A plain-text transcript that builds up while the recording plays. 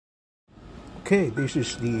Okay, this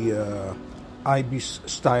is the Ibis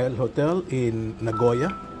style hotel in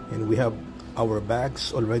Nagoya, and we have our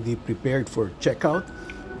bags already prepared for checkout.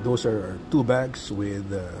 Those are our 2 bags with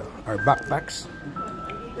our backpacks.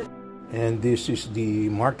 And this is the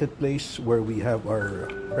marketplace where we have our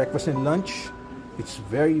breakfast and lunch. It's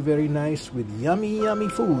very, very nice with yummy, yummy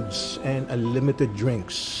foods and unlimited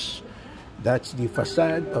drinks. That's the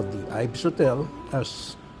facade of the Ibis Hotel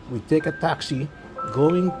as we take a taxi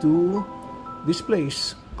going to this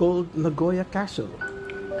place called Nagoya Castle.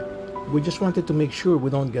 We just wanted to make sure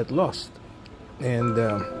we don't get lost. And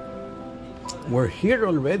we're here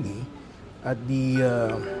already at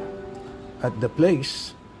the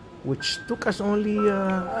place, which took us only,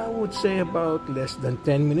 I would say, about less than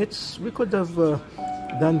 10 minutes. We could have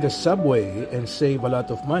done the subway and save a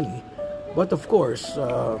lot of money. But of course,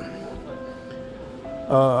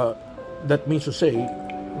 that means to say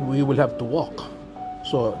we will have to walk.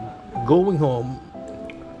 So going home,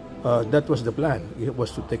 that was the plan. It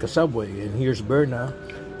was to take a subway. And here's Berna.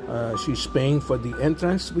 She's paying for the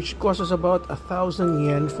entrance, which costs us about 1,000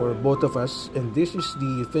 yen for both of us. And this is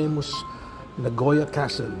the famous Nagoya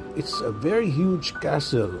Castle. It's a very huge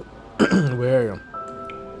castle where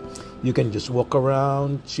you can just walk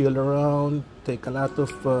around, chill around, take a lot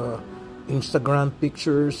of Instagram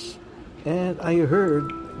pictures. And I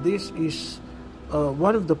heard this is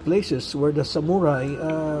one of the places where the samurai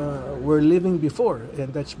were living before.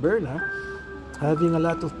 And that's Berna having a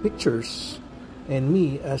lot of pictures, and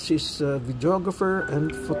me as his videographer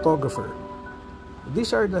and photographer.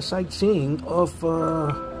 These are the sightseeing of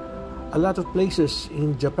a lot of places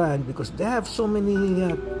in Japan because they have so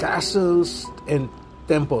many castles and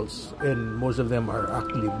temples, and most of them are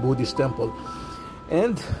actually Buddhist temple,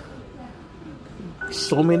 and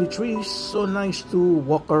so many trees. So nice to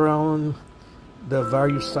walk around the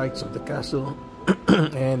various sites of the castle.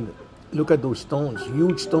 And look at those stones,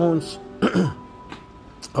 huge stones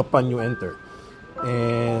upon you enter.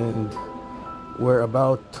 And we're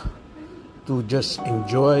about to just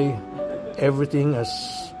enjoy everything as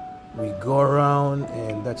we go around.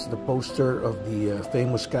 And that's the poster of the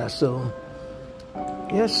famous castle.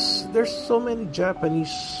 Yes, there's so many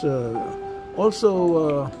Japanese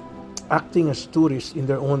also acting as tourists in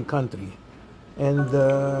their own country. And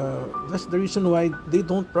that's the reason why they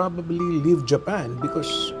don't probably leave Japan,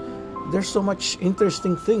 because there's so much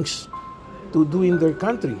interesting things to do in their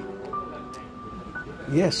country.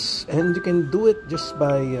 Yes, and you can do it just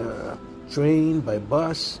by train, by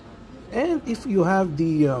bus, and if you have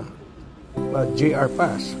the JR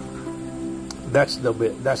pass, that's the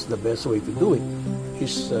best way to do it,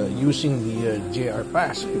 is using the JR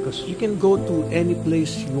pass, because you can go to any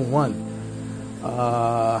place you want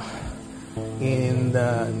in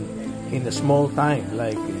a small time.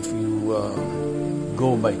 Like if you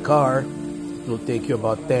go by car, it'll take you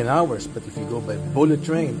about 10 hours. But if you go by bullet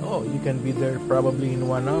train, oh, you can be there probably in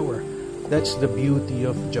 1 hour. That's the beauty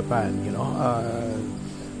of Japan, you know.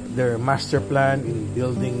 Their master plan in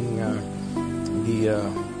building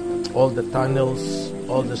all the tunnels,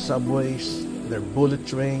 all the subways, their bullet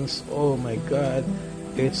trains. Oh my God,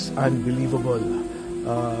 it's unbelievable.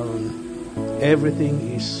 Everything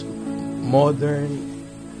is modern,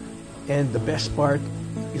 and the best part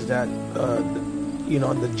is that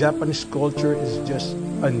the Japanese culture is just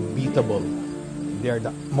unbeatable. They are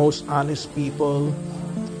the most honest people,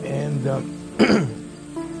 and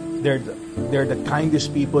they're the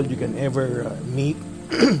kindest people you can ever meet.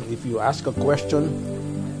 If you ask a question,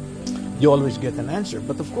 you always get an answer.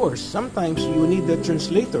 But of course, sometimes you need a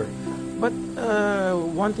translator. But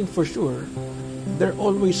one thing for sure, they're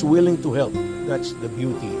always willing to help. That's the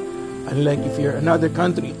beauty. Unlike if you're another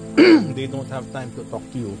country, they don't have time to talk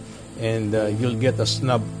to you, and you'll get a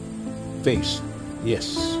snub face.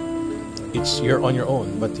 Yes, you're on your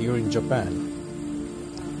own, but you're in Japan.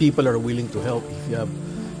 People are willing to help.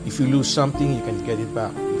 If you lose something, you can get it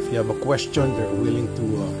back. If you have a question, they're willing to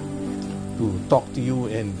talk to you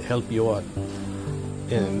and help you out.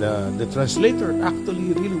 And the translator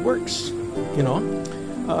actually really works. You know,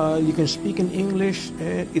 you can speak in English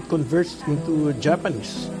and it converts into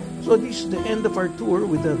Japanese. So this is the end of our tour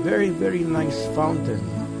with a very, very nice fountain.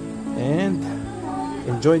 And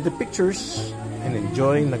enjoy the pictures and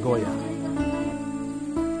enjoy Nagoya.